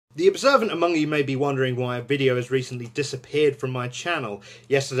The observant among you may be wondering why a video has recently disappeared from my channel.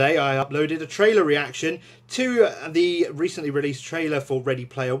 Yesterday I uploaded a trailer reaction to the recently released trailer for Ready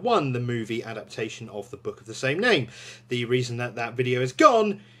Player One, the movie adaptation of the book of the same name. The reason that that video is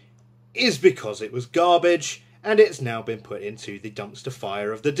gone is because it was garbage, and it's now been put into the dumpster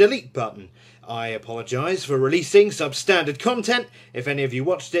fire of the delete button. I apologise for releasing substandard content if any of you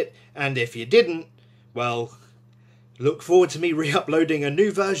watched it, and if you didn't, well, look forward to me re-uploading a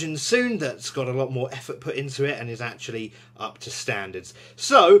new version soon that's got a lot more effort put into it and is actually up to standards.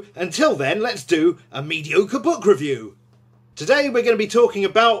 So, until then, let's do a mediocre book review. Today we're going to be talking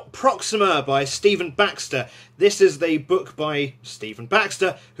about Proxima by Stephen Baxter. This is the book by Stephen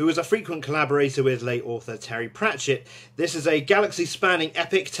Baxter, who was a frequent collaborator with late author Terry Pratchett. This is a galaxy-spanning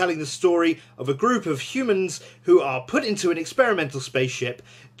epic telling the story of a group of humans who are put into an experimental spaceship,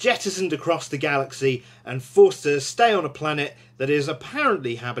 jettisoned across the galaxy, and forced to stay on a planet that is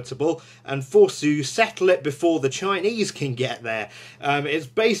apparently habitable, and forced to settle it before the Chinese can get there. It's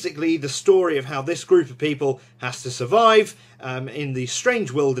basically the story of how this group of people has to survive in the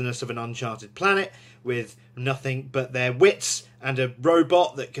strange wilderness of an uncharted planet with nothing but their wits and a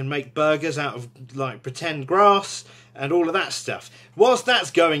robot that can make burgers out of like pretend grass and all of that stuff. Whilst that's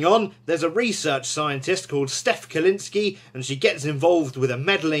going on, there's a research scientist called Steph Kalinsky, and she gets involved with a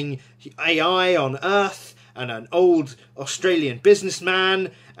meddling AI on Earth and an old Australian businessman,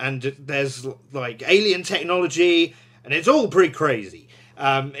 and there's like alien technology, and it's all pretty crazy.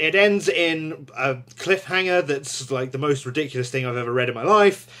 It ends in a cliffhanger that's like the most ridiculous thing I've ever read in my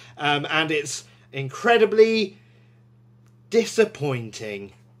life, and it's incredibly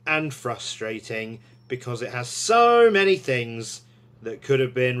disappointing and frustrating because it has so many things that could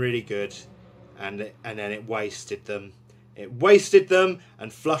have been really good, and then it wasted them. It wasted them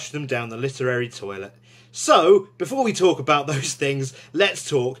and flushed them down the literary toilet. So, before we talk about those things, let's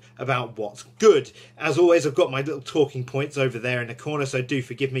talk about what's good. As always, I've got my little talking points over there in the corner, so do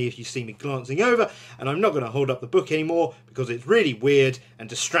forgive me if you see me glancing over, and I'm not going to hold up the book anymore because it's really weird and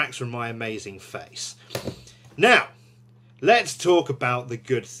distracts from my amazing face. Now, let's talk about the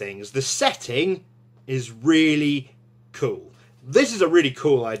good things. The setting is really cool. This is a really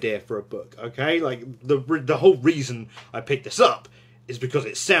cool idea for a book, okay? Like, the whole reason I picked this up is because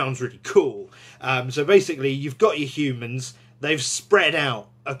it sounds really cool. So basically, you've got your humans. They've spread out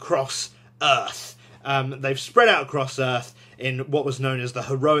across Earth. They've spread out across Earth in what was known as the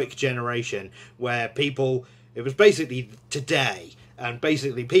heroic generation, where people, it was basically today, and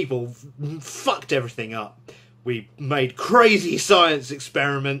basically people fucked everything up. We made crazy science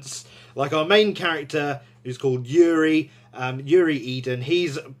experiments. Like our main character, who's called Yuri Eden,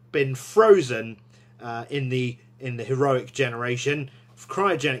 he's been frozen in the heroic generation,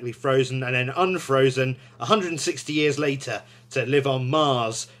 cryogenically frozen and then unfrozen 160 years later to live on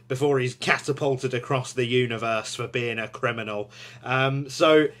Mars before he's catapulted across the universe for being a criminal.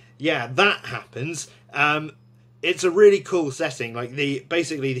 So yeah, that happens. It's a really cool setting. Like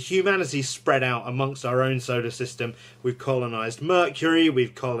basically the humanity's spread out amongst our own solar system. We've colonized Mercury,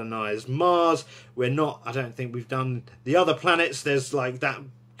 we've colonized Mars. I don't think we've done the other planets. There's like that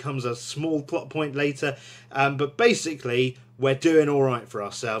comes a small plot point later, but basically we're doing all right for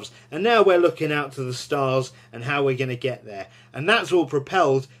ourselves, and now we're looking out to the stars and how we're going to get there, and that's all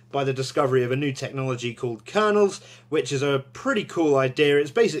propelled by the discovery of a new technology called kernels, which is a pretty cool idea.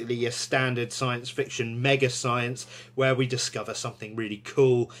 It's basically a standard science fiction mega science where we discover something really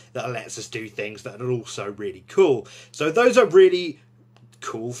cool that lets us do things that are also really cool. So those are really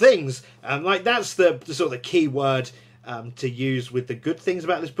cool things, like that's the sort of the key word to use with the good things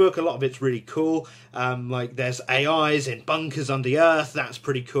about this book. A lot of it's really cool. Like there's AIs in bunkers under the earth, that's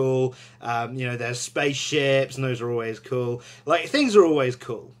pretty cool. You know, there's spaceships, and those are always cool. Like, things are always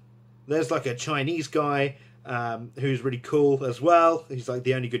cool. There's like a Chinese guy who's really cool as well. He's like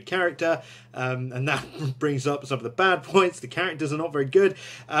the only good character, and that brings up some of the bad points. The characters are not very good,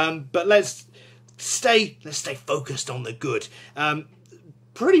 but let's stay focused on the good.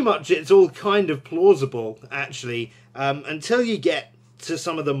 Pretty much it's all kind of plausible, actually, until you get to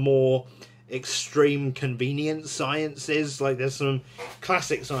some of the more extreme convenience sciences. Like, there's some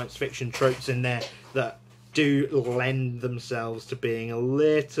classic science fiction tropes in there that do lend themselves to being a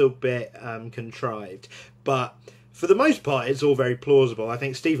little bit contrived, but for the most part it's all very plausible. I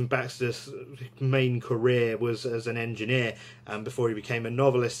think Stephen Baxter's main career was as an engineer before he became a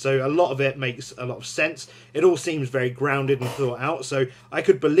novelist, so a lot of it makes a lot of sense. It all seems very grounded and thought out, so I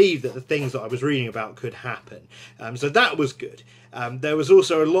could believe that the things that I was reading about could happen. So that was good. There was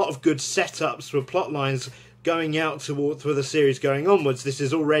also a lot of good setups for plot lines going out for the series going onwards. This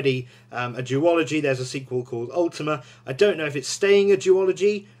is already a duology. There's a sequel called Ultima. I don't know if it's staying a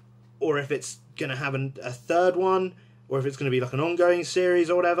duology or if it's going to have a third one, or if it's going to be like an ongoing series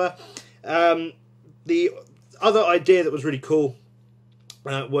or whatever. The other idea that was really cool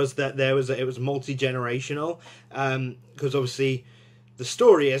was that it was multi-generational, because obviously the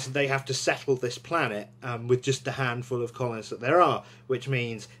story is they have to settle this planet with just a handful of colonists that there are, which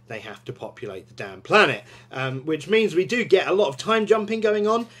means they have to populate the damn planet, which means we do get a lot of time jumping going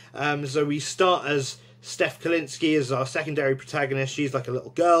on. So we start as Steph Kalinsky as our secondary protagonist. She's like a little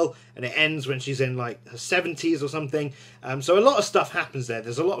girl, and it ends when she's in like her 70s or something. So a lot of stuff happens there.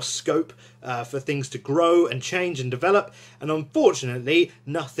 There's a lot of scope for things to grow and change and develop, and unfortunately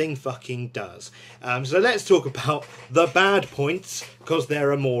nothing fucking does. So let's talk about the bad points, because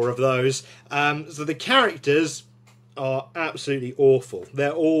there are more of those. So the characters are absolutely awful.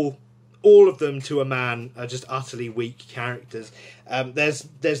 They're all of them to a man are just utterly weak characters.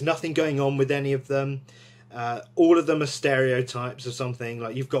 There's nothing going on with any of them. All of them are stereotypes of something.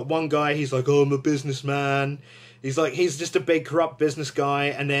 Like, you've got one guy, he's like, oh, I'm a businessman. He's just a big corrupt business guy.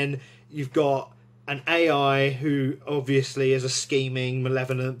 And then you've got an AI who obviously is a scheming,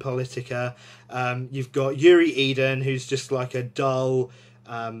 malevolent politica. You've got Yuri Eden, who's just like a dull,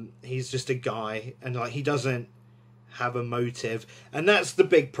 he's just a guy, and like he doesn't have a motive, and that's the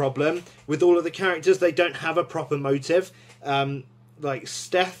big problem with all of the characters. They don't have a proper motive. Like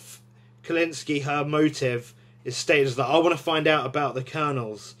Steph Kalinsky, her motive is stated as that I want to find out about the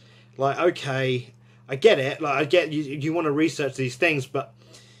kernels. Like, okay, I get it. Like, I get you want to research these things, but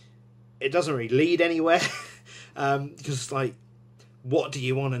it doesn't really lead anywhere. Because like, what do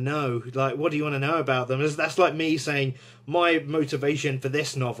you want to know? Like, what do you want to know about them? That's like me saying my motivation for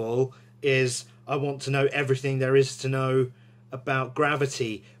this novel is I want to know everything there is to know about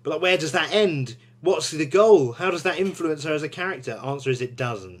gravity. But like, where does that end? What's the goal? How does that influence her as a character? Answer is it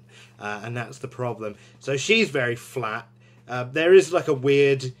doesn't. And that's the problem. So she's very flat. There is like a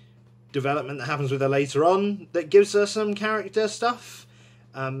weird development that happens with her later on that gives her some character stuff.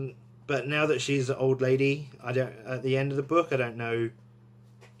 But now that she's an old lady, at the end of the book, I don't know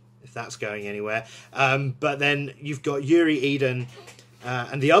if that's going anywhere. But then you've got Yuri Eden,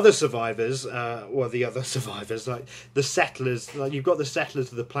 and the other survivors, like the settlers, like you've got the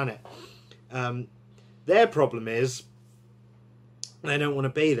settlers of the planet. Their problem is they don't want to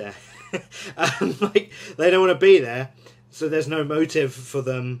be there. Like, they don't want to be there, so there's no motive for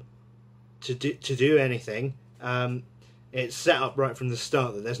them to do anything. It's set up right from the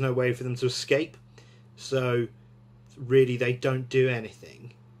start that there's no way for them to escape. So really, they don't do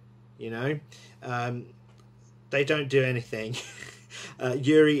anything. You know, they don't do anything.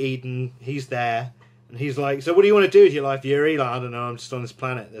 Yuri Eden, he's there, and he's like, so what do you want to do with your life, Yuri? Like, I don't know, I'm just on this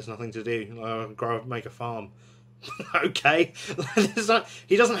planet, there's nothing to do. I'll grow, make a farm. Okay.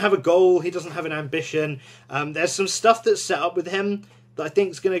 He doesn't have a goal, he doesn't have an ambition. There's some stuff that's set up with him that I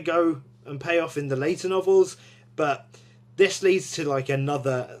think is going to go and pay off in the later novels, but this leads to like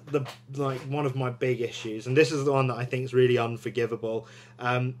one of my big issues, and this is the one that I think is really unforgivable.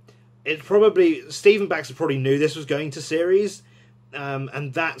 It's probably, Stephen Baxter probably knew this was going to series,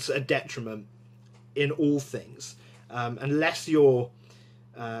 and that's a detriment in all things. Unless your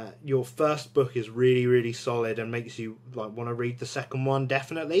first book is really, really solid and makes you like want to read the second one,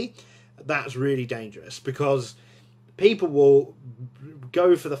 definitely, that's really dangerous, because people will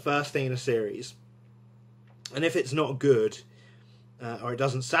go for the first thing in a series, and if it's not good, or it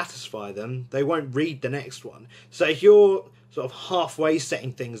doesn't satisfy them, they won't read the next one. So if you're sort of halfway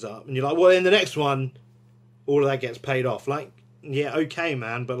setting things up, and you're like, well, in the next one, all of that gets paid off. Like, yeah, okay,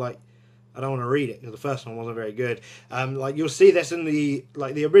 man, but like, I don't want to read it because the first one wasn't very good. Like, you'll see this in the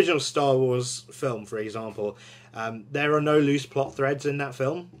original Star Wars film, for example. There are no loose plot threads in that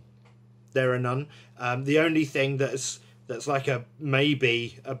film. There are none. The only thing that's like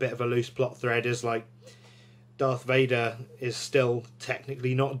maybe a bit of a loose plot thread is like Darth Vader is still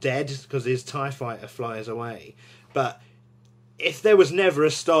technically not dead because his TIE fighter flies away. But if there was never a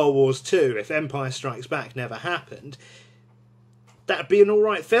Star Wars 2, if Empire Strikes Back never happened, that'd be an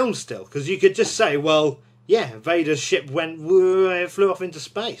alright film still, because you could just say, well, yeah, Vader's ship flew off into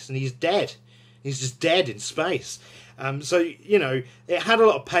space and he's dead. He's just dead in space. So, you know, it had a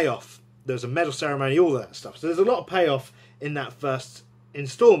lot of payoff. There was a medal ceremony, all that stuff. So there's a lot of payoff in that first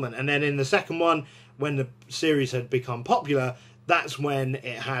installment. And then in the second one, when the series had become popular, that's when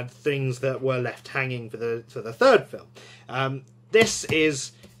it had things that were left hanging for the third film. This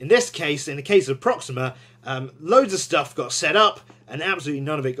is, in this case, in the case of Proxima, loads of stuff got set up and absolutely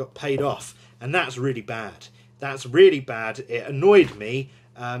none of it got paid off. And that's really bad. That's really bad. It annoyed me.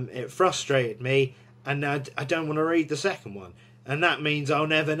 It frustrated me. And I don't want to read the second one. And that means I'll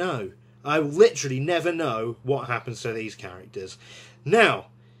never know. I will literally never know what happens to these characters. Now,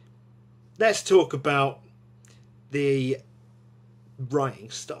 let's talk about the writing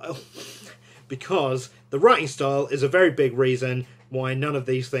style. Because the writing style is a very big reason why none of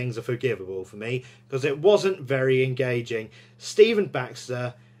these things are forgivable for me, because it wasn't very engaging. Stephen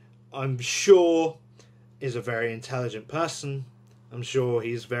Baxter, I'm sure, is a very intelligent person. I'm sure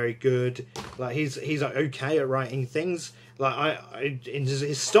he's very good. Like he's like okay at writing things. Like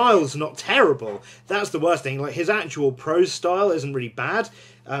his style's not terrible. That's the worst thing. Like his actual prose style isn't really bad.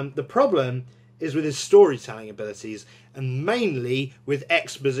 The problem is with his storytelling abilities, and mainly with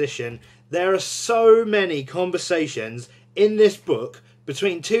exposition. There are so many conversations in this book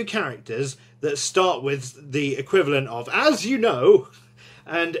between two characters that start with the equivalent of "as you know,"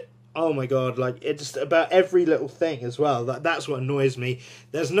 and oh my god, like it's about every little thing as well. That's what annoys me.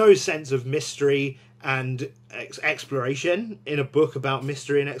 There's no sense of mystery and exploration in a book about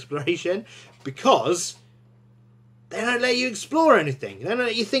mystery and exploration, because they don't let you explore anything. They don't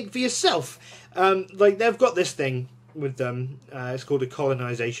let you think for yourself. Like they've got this thing with them. It's called a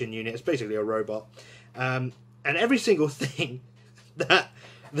colonization unit. It's basically a robot, and every single thing that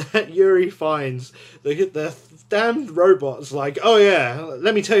Yuri finds, the damned robot's like, oh yeah,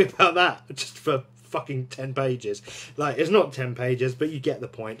 let me tell you about that, just for fucking 10 pages. Like, it's not 10 pages, but you get the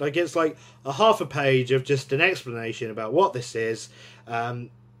point. Like, it's like a half a page of just an explanation about what this is.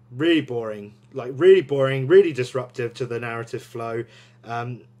 Really boring. Like, really boring, really disruptive to the narrative flow.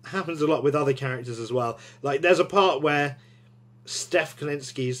 Happens a lot with other characters as well. Like, there's a part where Steph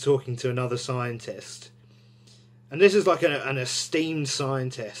Kalinsky is talking to another scientist. And this is like an esteemed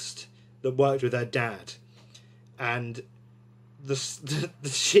scientist that worked with her dad. And the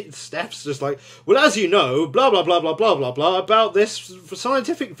shit, Steph's just like, well, as you know, blah, blah, blah, blah, blah, blah, blah, about this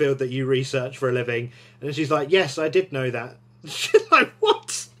scientific field that you research for a living. And she's like, yes, I did know that. She's like,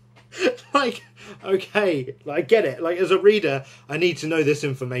 what? Like, okay, like, I get it. Like, as a reader, I need to know this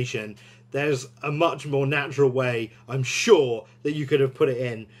information. There's a much more natural way, I'm sure, that you could have put it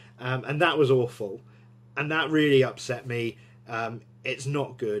in. And that was awful. And that really upset me. It's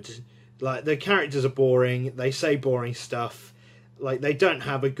not good. Like, the characters are boring. They say boring stuff. Like, they don't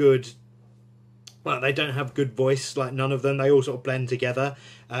have a good... Well, they don't have good voice. Like, none of them. They all sort of blend together.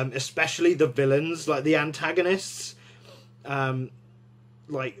 Especially the villains. Like, the antagonists.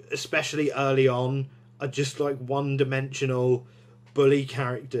 Like, especially early on, are just, like, one-dimensional bully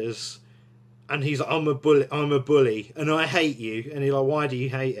characters. And he's like, I'm a bully. And I hate you. And you're like, why do you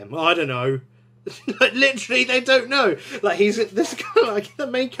hate him? I don't know. Like, literally, they don't know. Like, he's this guy, like, the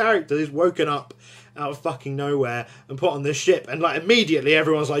main character is woken up out of fucking nowhere and put on this ship, and like immediately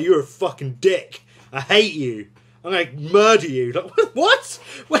everyone's like, you're a fucking dick, I hate you, I'm gonna murder you. Like, what?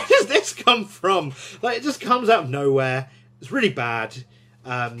 Where does this come from? Like, it just comes out of nowhere. It's really bad.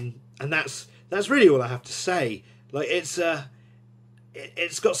 And that's really all I have to say. Like, it's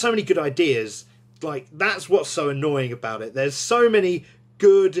got so many good ideas. Like, that's what's so annoying about it. There's so many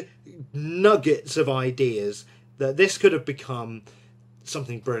good nuggets of ideas that this could have become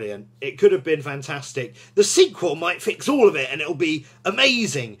something brilliant. It could have been fantastic. The sequel might fix all of it and it'll be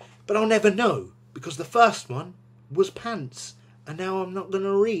amazing, but I'll never know, because the first one was pants, and now I'm not going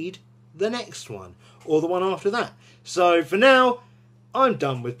to read the next one or the one after that. So for now, I'm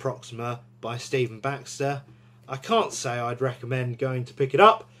done with Proxima by Stephen Baxter. I can't say I'd recommend going to pick it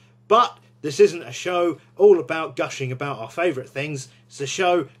up, but this isn't a show all about gushing about our favourite things. It's a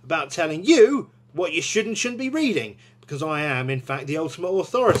show about telling you what you should and shouldn't be reading, because I am, in fact, the ultimate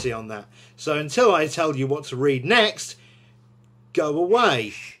authority on that. So until I tell you what to read next, go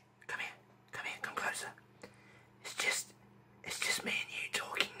away. Shh. Come here, come closer. It's just me and you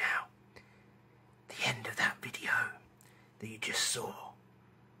talking now. The end of that video that you just saw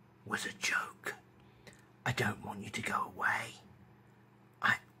was a joke. I don't want you to go away.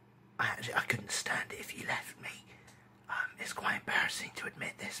 I couldn't stand it if you left me. It's quite embarrassing to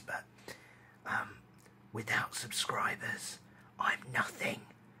admit this, but without subscribers, I'm nothing.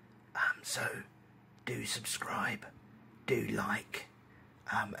 So do subscribe, do like,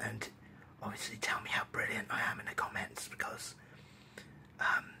 and obviously tell me how brilliant I am in the comments, because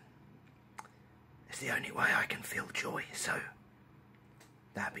it's the only way I can feel joy. So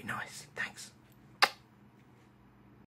that'd be nice. Thanks.